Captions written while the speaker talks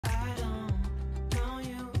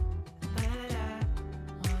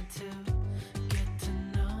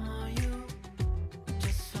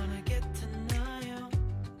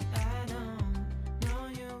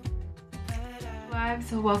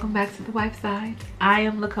wives, so welcome back to the wife side. I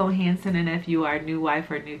am Lacole Hanson, and if you are a new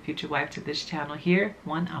wife or new future wife to this channel here,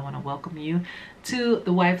 one, I want to welcome you to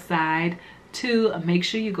the wife side. Two, make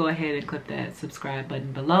sure you go ahead and click that subscribe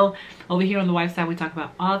button below. Over here on the wife side, we talk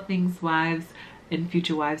about all things wives and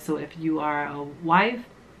future wives. So if you are a wife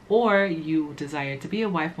or you desire to be a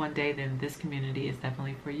wife one day, then this community is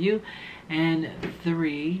definitely for you. And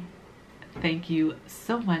three, thank you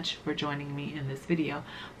so much for joining me in this video.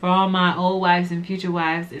 For all my old wives and future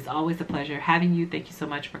wives, it's always a pleasure having you. Thank you so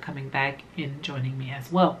much for coming back and joining me as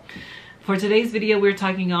well. For today's video, we're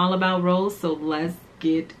talking all about roles, so let's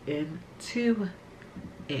get into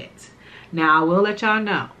it. Now, I will let y'all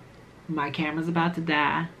know my camera's about to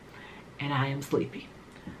die and I am sleepy.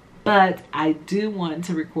 But I do want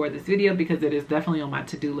to record this video because it is definitely on my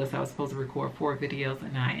to-do list. I was supposed to record 4 videos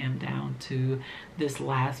and I am down to this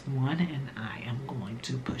last one, and I am going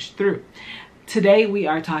to push through. Today we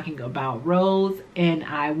are talking about roles, and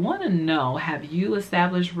I want to know, have you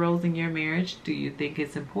established roles in your marriage? Do you think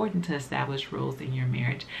it's important to establish roles in your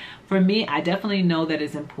marriage? For me, I definitely know that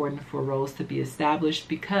it's important for roles to be established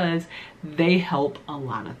because they help a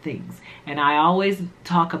lot of things. And I always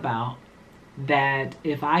talk about that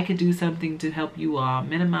if I could do something to help you all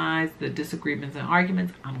minimize the disagreements and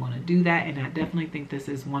arguments, I'm going to do that. And I definitely think this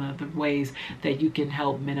is one of the ways that you can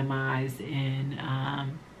help minimize and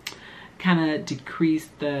kind of decrease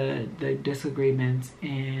the disagreements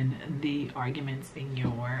and the arguments in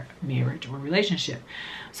your marriage or relationship.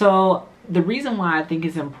 So the reason why I think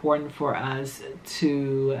it's important for us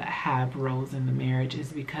to have roles in the marriage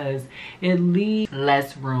is because it leaves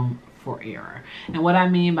less room for error. And what I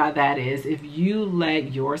mean by that is, if you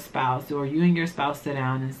let your spouse or you and your spouse sit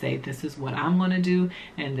down and say, this is what I'm going to do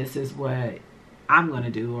and this is what I'm going to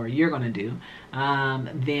do or you're going to do,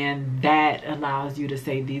 then that allows you to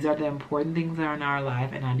say, these are the important things that are in our life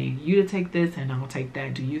and I need you to take this and I'll take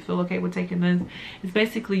that. Do you feel okay with taking this? It's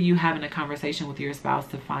basically you having a conversation with your spouse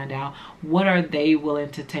to find out what are they willing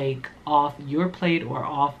to take off your plate or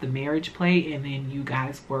off the marriage plate, and then you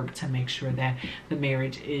guys work to make sure that the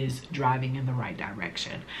marriage is driving in the right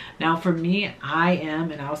direction. Now for me, I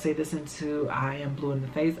am, and I'll say this into I am blue in the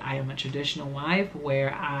face, I am a traditional wife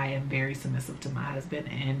where I am very submissive to my husband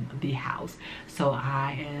in the house. So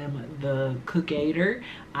I am the cookator.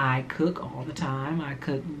 I cook all the time. I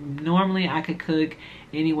cook, normally I could cook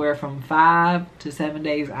anywhere from 5 to 7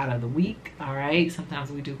 days out of the week. All right.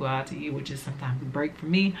 Sometimes we do go out to eat, which is sometimes a break for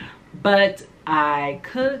me, but I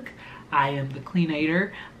cook. I am the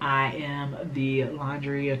cleanator. I am the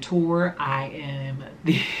laundryator. I am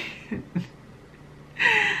the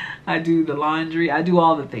I do the laundry. I do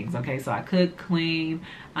all the things. Okay, so I cook, clean,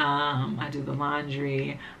 I do the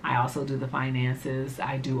laundry. I also do the finances.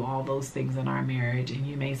 I do all those things in our marriage. And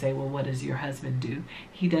you may say, well, what does your husband do?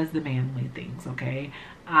 He does the manly things. Okay,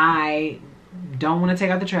 I don't want to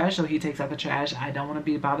take out the trash, so he takes out the trash. I don't want to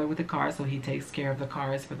be bothered with the car, so he takes care of the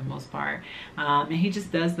cars for the most part. And he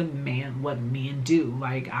just does what men do.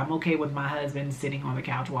 Like, I'm okay with my husband sitting on the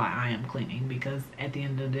couch while I am cleaning, because at the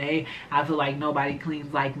end of the day, I feel like nobody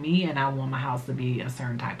cleans like me, and I want my house to be a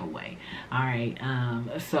certain type of way. All right.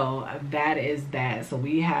 So that is that. So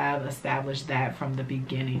we have established that from the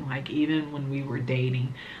beginning. Like, even when we were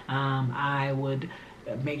dating, I would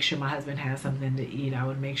make sure my husband had something to eat. I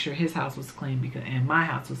would make sure his house was clean, and my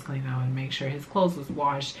house was clean. I would make sure his clothes was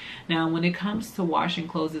washed. Now, when it comes to washing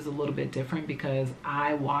clothes, is a little bit different because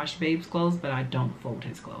I wash Babe's clothes, but I don't fold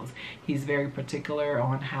his clothes. He's very particular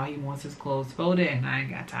on how he wants his clothes folded, and I ain't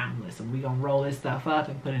got time. Listen, we gonna roll this stuff up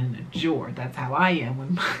and put it in a drawer. That's how I am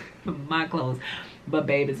with my clothes. But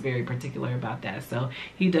Babe is very particular about that. So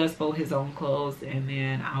he does fold his own clothes, and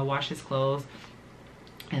then I wash his clothes.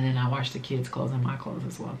 And then I wash the kids' clothes and my clothes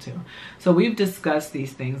as well too. So we've discussed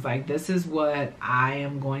these things, like, this is what I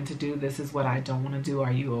am going to do. This is what I don't want to do.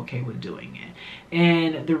 Are you okay with doing it?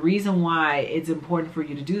 And the reason why it's important for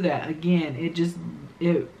you to do that, again,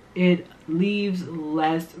 it leaves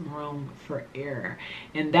less room for error.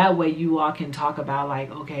 And that way you all can talk about, like,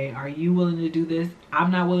 okay, are you willing to do this?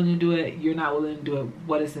 I'm not willing to do it. You're not willing to do it.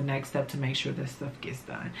 What is the next step to make sure this stuff gets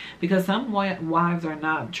done? Because some wives are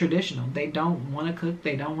not traditional. They don't want to cook.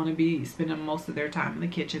 They don't want to be spending most of their time in the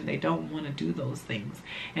kitchen. They don't want to do those things.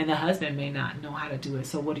 And the husband may not know how to do it.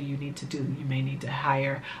 So what do you need to do? You may need to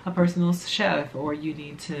hire a personal chef, or you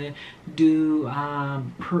need to do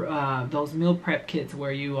those meal prep kits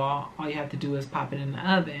where all you have to do is pop it in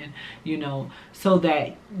the oven, you know, so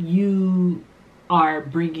that you are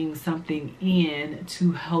bringing something in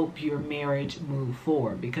to help your marriage move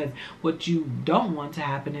forward. Because what you don't want to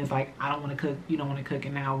happen is like, I don't want to cook, you don't want to cook,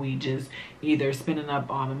 and now we just either spending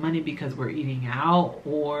up all the money because we're eating out,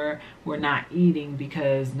 or we're not eating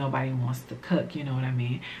because nobody wants to cook, you know what I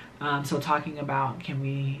mean? So talking about, can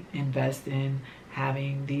we invest in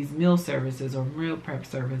having these meal services or meal prep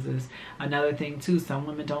services? Another thing too, some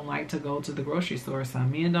women don't like to go to the grocery store.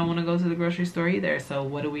 Some men don't want to go to the grocery store either. So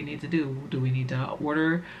what do we need to do? Do we need to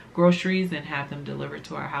order groceries and have them delivered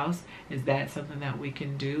to our house? Is that something that we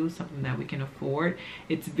can do, something that we can afford?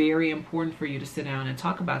 It's very important for you to sit down and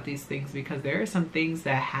talk about these things, because there are some things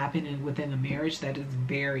that happen within a marriage that is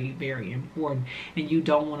very, very important, and you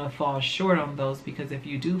don't want to fall short on those, because if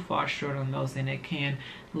you do fall short on those, then it can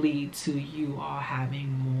lead to you all having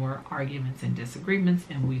more arguments and disagreements,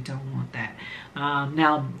 and we don't want that.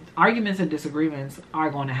 Now, arguments and disagreements are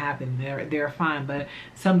going to happen. They're fine, but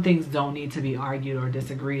some things don't need to be argued or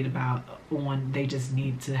disagreed about on. They just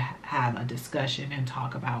need to have a discussion and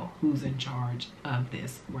talk about who's in charge of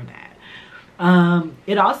this or that.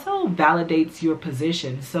 It also validates your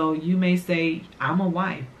position. So you may say, I'm a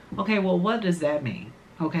wife. Okay, well, what does that mean?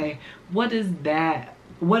 Okay, what is that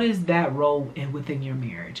role within your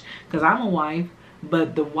marriage? Because I'm a wife,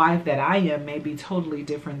 but the wife that I am may be totally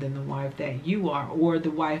different than the wife that you are, or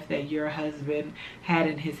the wife that your husband had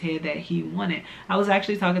in his head that he wanted. I was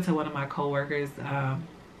actually talking to one of my coworkers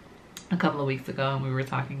a couple of weeks ago, and we were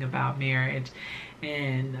talking about marriage,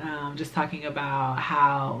 and just talking about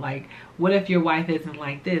how, like, what if your wife isn't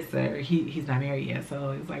like this? Or he's not married yet,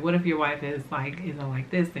 so it's like, what if your wife isn't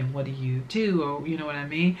like this, then what do you do? Or you know what I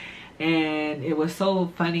mean? And it was so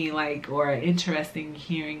funny, like, or interesting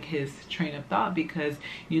hearing his train of thought, because,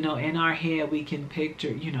 you know, in our head we can picture,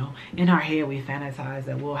 you know, in our head we fantasize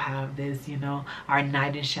that we'll have this, you know, our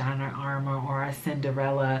knight in shining armor or our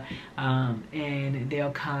Cinderella, and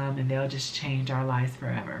they'll come and they'll just change our lives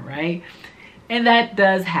forever, right? And that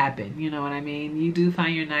does happen, you know what I mean? You do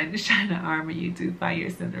find your knight in shining armor, you do find your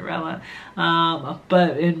Cinderella,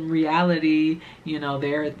 but in reality, you know,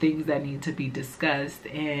 there are things that need to be discussed.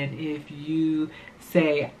 And if you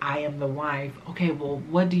say, I am the wife, okay, well,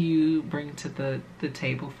 what do you bring to the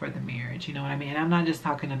table for the marriage? You know what I mean? And I'm not just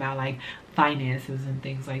talking about like finances and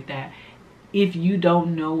things like that. If you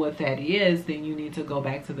don't know what that is, then you need to go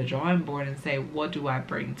back to the drawing board and say, what do I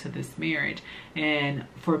bring to this marriage? And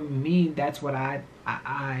for me, that's what I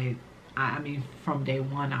mean, from day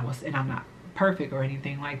one, and I'm not perfect or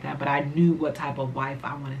anything like that, but I knew what type of wife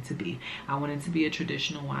I wanted to be. I wanted to be a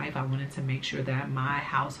traditional wife. I wanted to make sure that my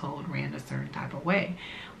household ran a certain type of way.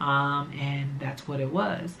 And that's what it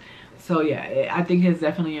was. So yeah, I think it's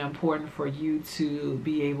definitely important for you to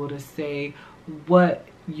be able to say what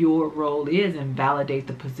your role is and validate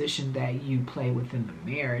the position that you play within the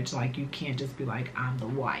marriage. Like, you can't just be like, I'm the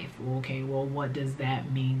wife. Okay, well, what does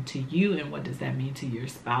that mean to you, and what does that mean to your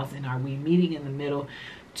spouse? And are we meeting in the middle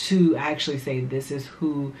to actually say, this is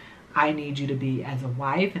who I need you to be as a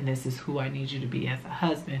wife, and this is who I need you to be as a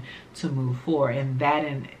husband to move forward? And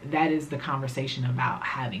that is the conversation about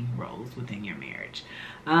having roles within your marriage.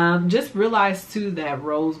 Just realize too that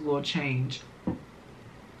roles will change.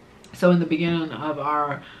 So in the beginning of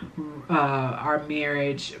our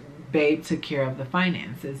marriage, Babe took care of the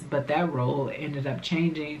finances, but that role ended up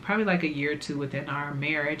changing probably like a year or two within our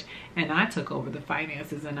marriage, and I took over the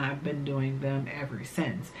finances, and I've been doing them ever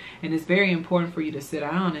since. And it's very important for you to sit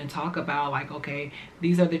down and talk about, like, okay,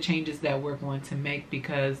 these are the changes that we're going to make.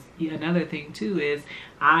 Because another thing too is,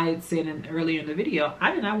 I said earlier in the video,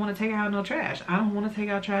 I did not want to take out no trash. I don't want to take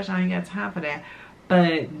out trash. I ain't got time for that.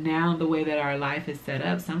 But now the way that our life is set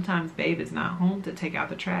up, sometimes Babe is not home to take out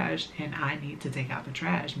the trash, and I need to take out the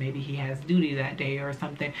trash. Maybe he has duty that day or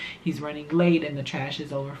something. He's running late and the trash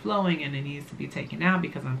is overflowing and it needs to be taken out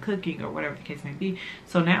because I'm cooking or whatever the case may be.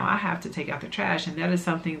 So now I have to take out the trash, and that is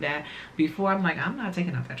something that before I'm like, I'm not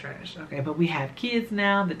taking out that trash. Okay, but we have kids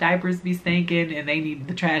now, the diapers be stinking and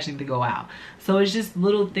the trash need to go out. So it's just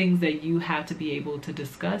little things that you have to be able to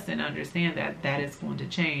discuss and understand that is going to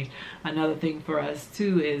change. Another thing for us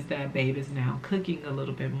too is that Babe is now cooking a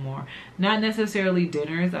little bit more. Not necessarily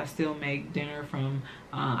dinners. I still make dinner from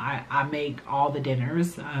I make all the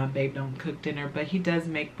dinners. Babe don't cook dinner, but he does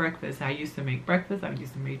make breakfast. I used to make breakfast. I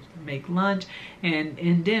used to make lunch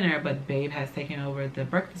and dinner, but Babe has taken over the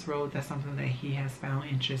breakfast role. That's something that he has found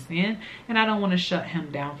interest in, and I don't want to shut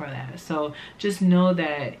him down for that. So just know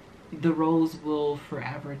that the roles will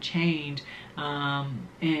forever change,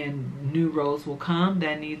 and new roles will come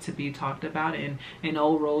that need to be talked about, and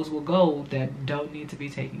old roles will go that don't need to be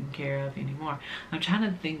taken care of anymore. I'm trying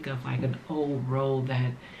to think of like an old role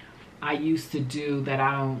that I used to do that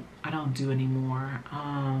I don't do anymore.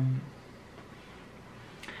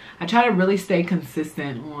 I try to really stay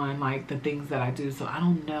consistent on like the things that I do. So I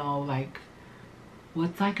don't know, like,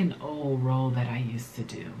 what's like an old role that I used to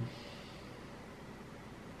do?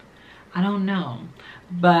 I don't know.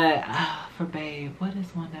 But for Babe, what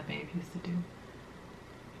is one that Babe used to do?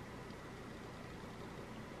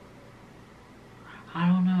 I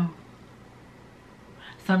don't know.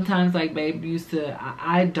 Sometimes like Babe used to,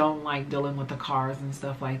 I don't like dealing with the cars and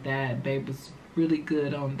stuff like that. Babe was really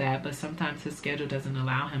good on that, but sometimes his schedule doesn't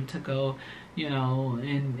allow him to go, you know,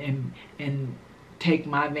 and take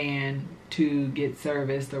my van to get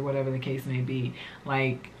serviced or whatever the case may be.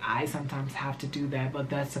 Like, I sometimes have to do that, but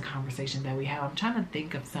that's a conversation that we have. I'm trying to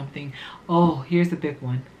think of something. Oh, here's a big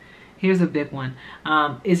one. Here's a big one.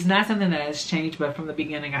 It's not something that has changed, but from the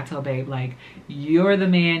beginning I tell Babe, like, you're the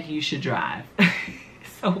man, you should drive.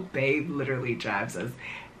 So Babe literally drives us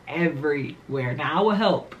everywhere. Now I will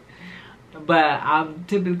help, but I'm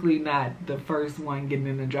typically not the first one getting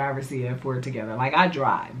in the driver's seat if we're together. Like, I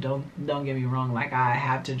drive. Don't get me wrong. Like, I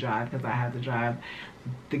have to drive because I have to drive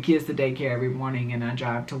the kids to daycare every morning, and I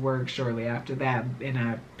drive to work shortly after that, and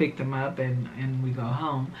I pick them up and we go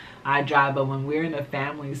home. I drive, but when we're in a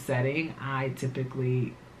family setting, I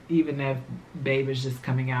typically, even if Babe is just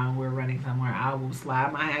coming out and we're running somewhere, I will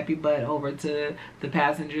slide my happy butt over to the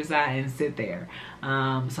passenger side and sit there.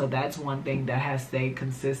 So that's one thing that has stayed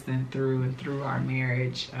consistent through and through our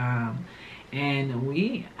marriage. And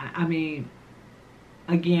we, I mean,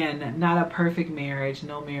 again, not a perfect marriage.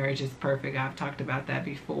 No marriage is perfect. I've talked about that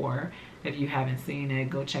before. If you haven't seen it,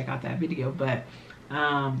 go check out that video. But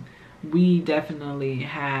we definitely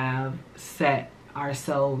have set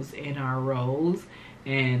ourselves in our roles,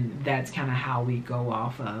 and that's kind of how we go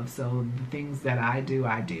off of. So the things that I do,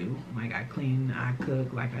 like, I clean, I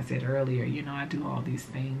cook, like I said earlier, you know, I do all these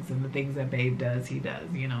things, and the things that Babe does, he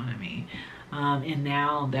does, you know what I mean? And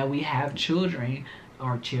now that we have children,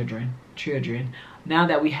 now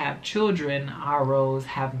that we have children, our roles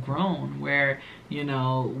have grown, where, you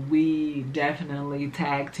know, we definitely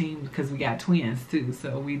tag team, because we got twins too,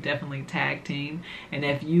 so we definitely tag team. And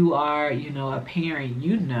if you are, you know, a parent,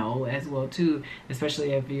 you know as well too,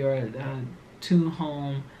 especially if you're a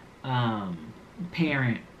two-home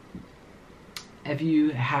parent, if you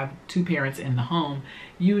have two parents in the home,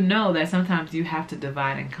 you know that sometimes you have to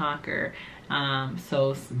divide and conquer.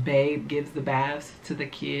 So Babe gives the baths to the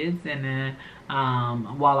kids, and then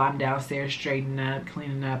while I'm downstairs straightening up,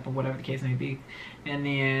 cleaning up, or whatever the case may be, and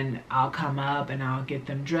then I'll come up and I'll get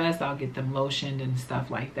them dressed, I'll get them lotioned and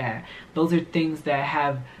stuff like that. Those are things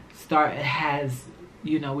that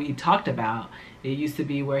you know, we talked about. It used to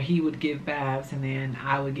be where he would give baths and then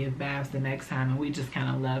I would give baths the next time, and we just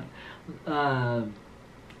kind of left,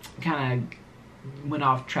 kind of went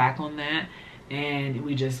off track on that. And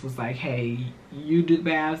we just was like, hey, you do the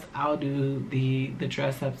baths, I'll do the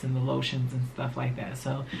dress ups and the lotions and stuff like that.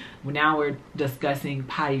 So now we're discussing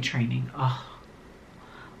potty training. Oh,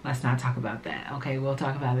 let's not talk about that. Okay, we'll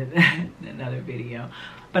talk about it in another video.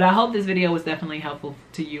 But I hope this video was definitely helpful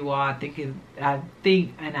to you all. I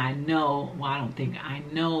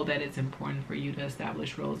know that it's important for you to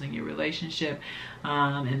establish roles in your relationship.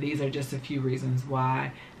 And these are just a few reasons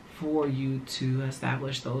why, for you to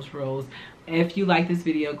establish those roles. If you like this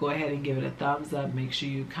video, go ahead and give it a thumbs up. Make sure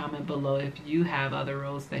you comment below if you have other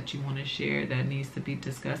roles that you want to share that needs to be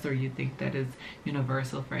discussed, or you think that is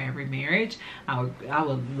universal for every marriage. I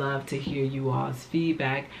would love to hear you all's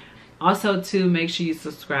feedback. Also, to make sure you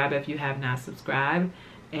subscribe if you have not subscribed.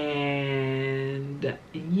 And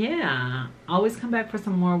yeah, always come back for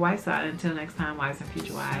some more Wife Side. Until next time, wives and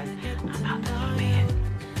future wives, I'm out the little man.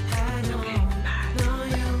 Okay, bye.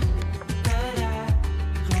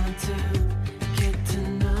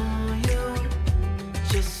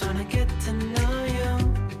 Just wanna get to know